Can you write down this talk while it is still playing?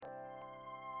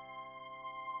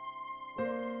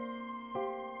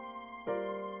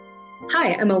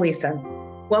Hi, I'm Elisa.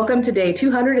 Welcome to day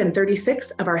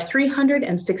 236 of our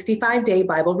 365-day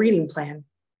Bible reading plan.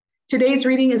 Today's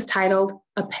reading is titled,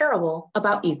 A Parable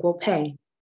About Equal Pay.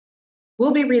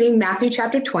 We'll be reading Matthew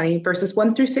chapter 20, verses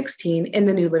 1 through 16 in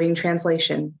the New Living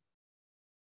Translation.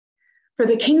 For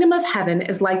the kingdom of heaven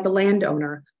is like the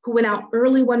landowner who went out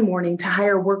early one morning to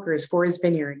hire workers for his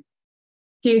vineyard.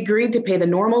 He agreed to pay the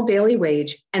normal daily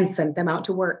wage and sent them out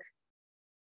to work.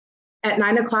 At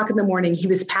 9 o'clock in the morning, he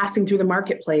was passing through the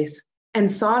marketplace and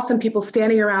saw some people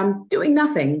standing around doing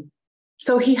nothing.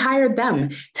 So he hired them,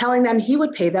 telling them he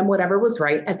would pay them whatever was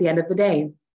right at the end of the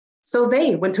day. So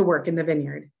they went to work in the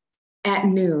vineyard. At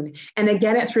noon, and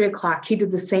again at 3 o'clock, he did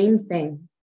the same thing.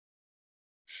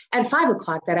 At 5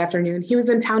 o'clock that afternoon, he was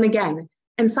in town again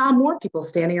and saw more people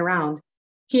standing around.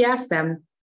 He asked them,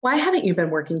 "Why haven't you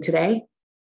been working today?"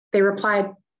 They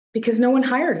replied, "Because no one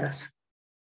hired us."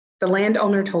 The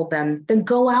landowner told them, "Then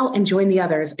go out and join the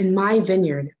others in my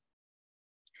vineyard."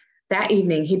 That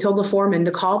evening, he told the foreman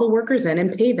to call the workers in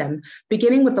and pay them,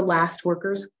 beginning with the last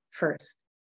workers first.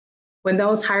 When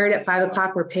those hired at 5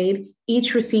 o'clock were paid,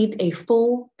 each received a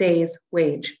full day's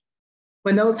wage.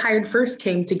 When those hired first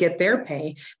came to get their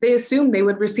pay, they assumed they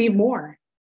would receive more.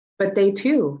 But they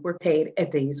too were paid a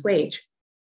day's wage.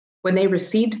 When they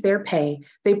received their pay,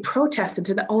 they protested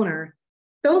to the owner,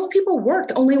 "Those people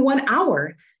worked only 1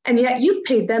 hour. And yet you've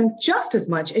paid them just as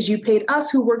much as you paid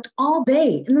us who worked all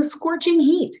day in the scorching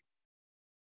heat."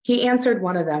 He answered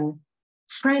one of them,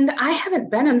 "Friend, I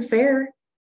haven't been unfair.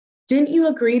 Didn't you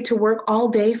agree to work all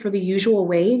day for the usual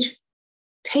wage?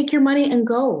 Take your money and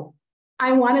go.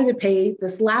 I wanted to pay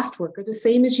this last worker the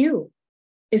same as you.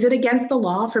 Is it against the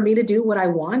law for me to do what I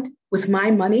want with my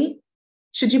money?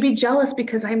 Should you be jealous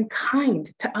because I'm kind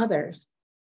to others?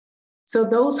 So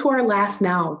those who are last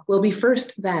now will be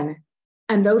first then,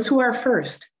 and those who are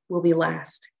first will be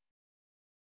last."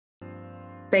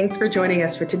 Thanks for joining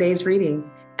us for today's reading.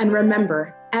 And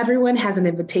remember, everyone has an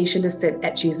invitation to sit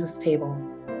at Jesus' table.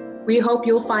 We hope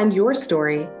you'll find your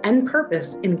story and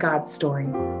purpose in God's story.